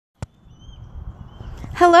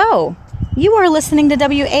Hello, you are listening to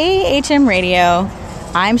WAHM Radio.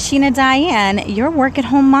 I'm Sheena Diane, your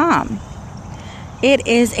work-at-home mom. It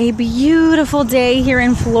is a beautiful day here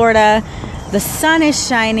in Florida. The sun is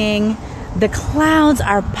shining. The clouds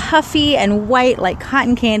are puffy and white like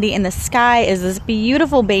cotton candy, and the sky is this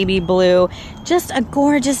beautiful baby blue. Just a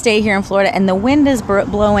gorgeous day here in Florida, and the wind is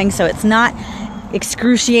blowing, so it's not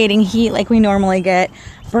excruciating heat like we normally get.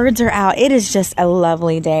 Birds are out. It is just a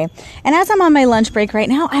lovely day. And as I'm on my lunch break right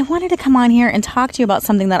now, I wanted to come on here and talk to you about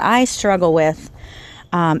something that I struggle with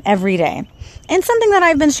every day. And something that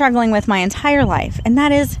I've been struggling with my entire life, and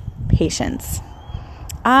that is patience.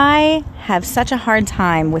 I have such a hard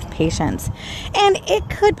time with patience. And it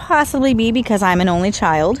could possibly be because I'm an only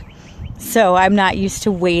child. So I'm not used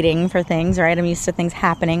to waiting for things, right? I'm used to things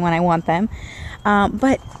happening when I want them.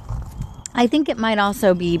 But I think it might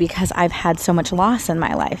also be because I've had so much loss in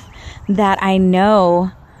my life that I know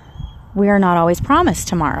we are not always promised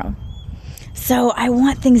tomorrow. So I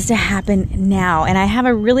want things to happen now, and I have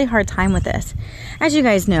a really hard time with this. As you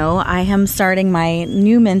guys know, I am starting my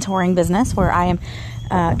new mentoring business where I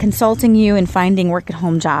am consulting you and finding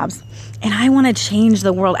work-at-home jobs. And I want to change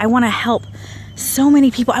the world. I want to help so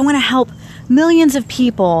many people. I want to help millions of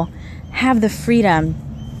people have the freedom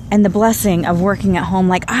and the blessing of working at home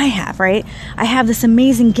like I have, right? I have this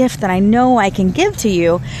amazing gift that I know I can give to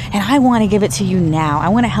you, and I want to give it to you now. I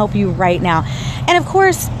want to help you right now. And of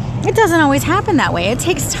course, it doesn't always happen that way. It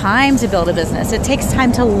takes time to build a business. It takes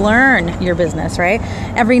time to learn your business, right?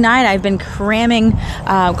 Every night I've been cramming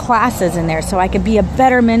classes in there so I could be a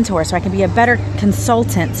better mentor, so I can be a better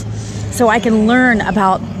consultant, so I can learn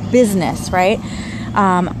about business, right?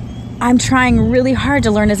 I'm trying really hard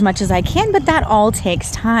to learn as much as I can, but that all takes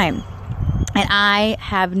time. And I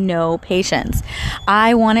have no patience.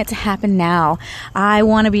 I want it to happen now. I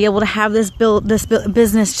want to be able to have this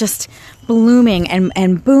business just blooming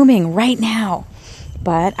and booming right now.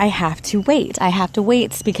 But I have to wait. I have to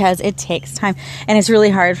wait because it takes time, and it's really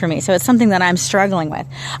hard for me. So it's something that I'm struggling with.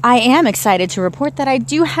 I am excited to report that I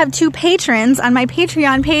do have 2 patrons on my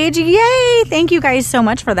Patreon page. Yay! Thank you guys so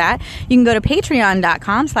much for that. You can go to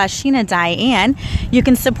patreon.com/Sheena Diane. You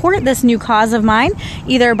can support this new cause of mine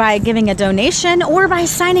either by giving a donation or by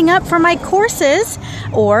signing up for my courses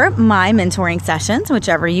or my mentoring sessions,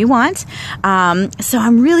 whichever you want. So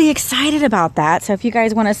I'm really excited about that. So if you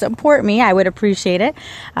guys want to support me, I would appreciate it.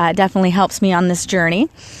 It definitely helps me on this journey.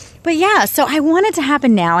 But yeah, so I want it to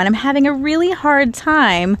happen now, and I'm having a really hard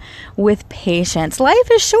time with patience. Life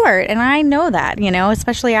is short, and I know that,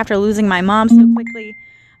 especially after losing my mom so quickly.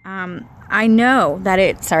 I know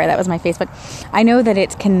that sorry, that was my Facebook. I know that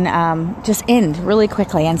it can just end really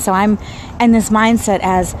quickly. And so I'm in this mindset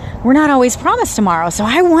as we're not always promised tomorrow. So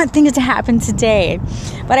I want things to happen today.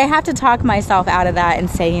 But I have to talk myself out of that and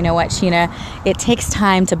say, you know what, Sheena, it takes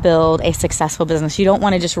time to build a successful business. You don't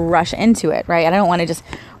want to just rush into it, right? I don't want to just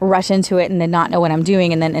rush into it and then not know what I'm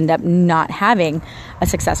doing and then end up not having a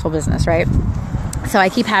successful business, right? So I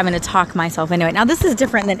keep having to talk myself into it. Now, this is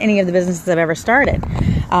different than any of the businesses I've ever started.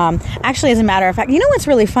 Actually, as a matter of fact, you know what's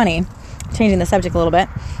really funny? Changing the subject a little bit.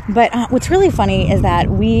 But what's really funny is that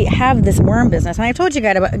we have this worm business. And I've told you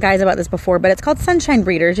guys about this before, but it's called Sunshine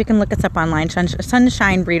Breeders. You can look us up online,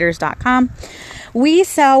 sunshinebreeders.com. We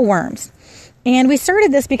sell worms. And we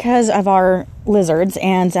started this because of our lizards.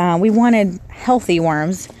 And we wanted healthy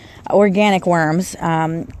worms, organic worms,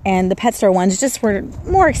 and the pet store ones just were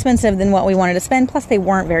more expensive than what we wanted to spend, plus they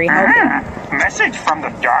weren't very healthy. Message from the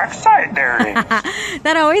dark side there is.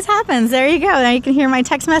 That always happens. There you go. Now you can hear my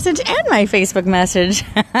text message and my Facebook message.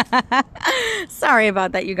 Sorry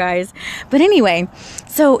about that, you guys. But anyway,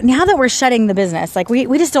 so now that we're shutting the business, like we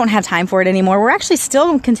just don't have time for it anymore. We're actually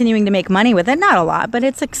still continuing to make money with it. Not a lot, but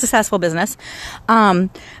it's a successful business.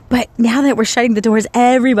 But now that we're shutting the doors,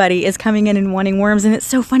 everybody is coming in and wanting worms. And it's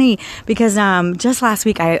so funny because just last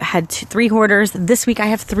week I had 3 orders. This week I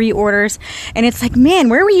have 3 orders. And it's like, man,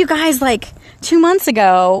 where were you guys like 2 months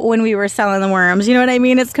ago when we were selling the worms? You know what I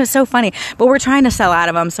mean? It's so funny. But we're trying to sell out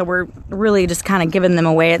of them. So we're really just kind of giving them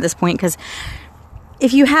away at this point because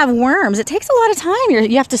if you have worms, it takes a lot of time.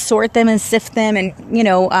 You have to sort them and sift them and,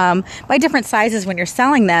 by different sizes when you're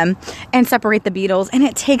selling them and separate the beetles. And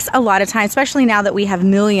it takes a lot of time, especially now that we have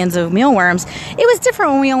millions of mealworms. It was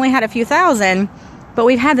different when we only had a few thousand, but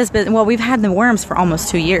we've had we've had the worms for almost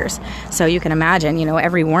 2 years. So you can imagine,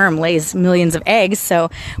 every worm lays millions of eggs. So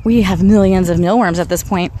we have millions of mealworms at this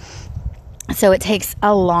point. So it takes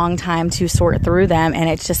a long time to sort through them, and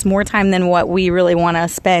it's just more time than what we really want to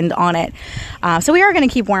spend on it. So we are going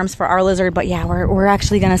to keep worms for our lizard, but yeah, we're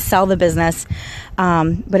actually going to sell the business.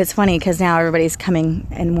 But it's funny because now everybody's coming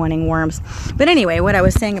and wanting worms. But anyway, what I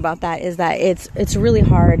was saying about that is that it's really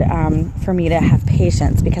hard for me to have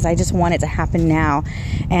patience because I just want it to happen now.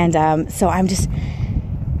 And so I'm just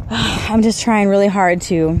trying really hard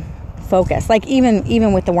to focus. Like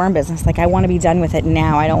even with the worm business, like I want to be done with it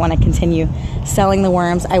now. I don't want to continue selling the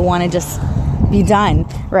worms. I want to just be done,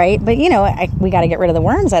 right? But we got to get rid of the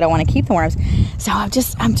worms. I don't want to keep the worms. So I'm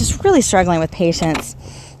just really struggling with patience.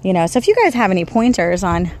 So if you guys have any pointers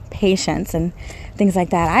on patience and things like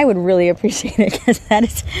that, I would really appreciate it because that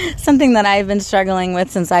is something that I've been struggling with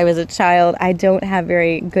since I was a child. I don't have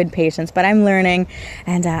very good patience, but I'm learning,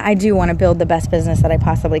 and I do want to build the best business that I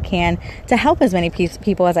possibly can to help as many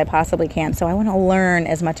people as I possibly can. So I want to learn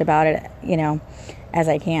as much about it, as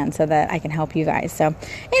I can so that I can help you guys. So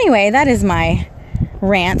anyway, that is my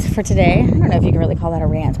rant for today. I don't know if you can really call that a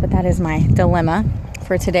rant, but that is my dilemma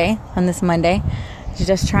for today on this Monday.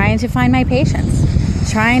 Just trying to find my patience.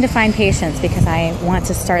 Trying to find patience because I want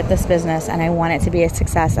to start this business and I want it to be a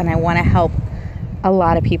success and I want to help a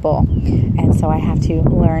lot of people. And so I have to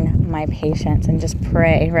learn my patience and just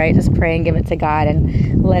pray, right? Just pray and give it to God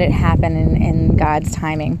and let it happen in God's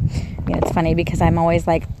timing. It's funny because I'm always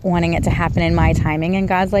like wanting it to happen in my timing and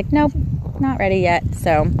God's like, nope, not ready yet.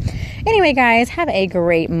 So anyway, guys, have a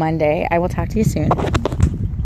great Monday. I will talk to you soon.